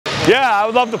Yeah, I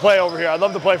would love to play over here. I'd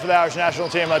love to play for the Irish national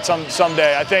team at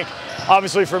someday. I think,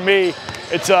 obviously, for me,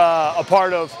 it's a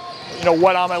part of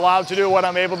what I'm allowed to do, what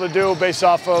I'm able to do based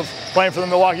off of playing for the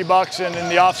Milwaukee Bucks and in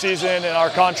the off season and our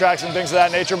contracts and things of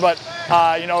that nature. But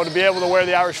to be able to wear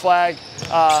the Irish flag,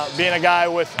 being a guy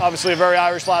with obviously a very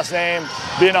Irish last name,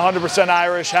 being 100%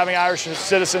 Irish, having Irish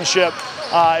citizenship,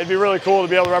 it'd be really cool to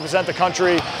be able to represent the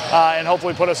country and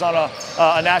hopefully put us on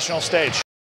a national stage.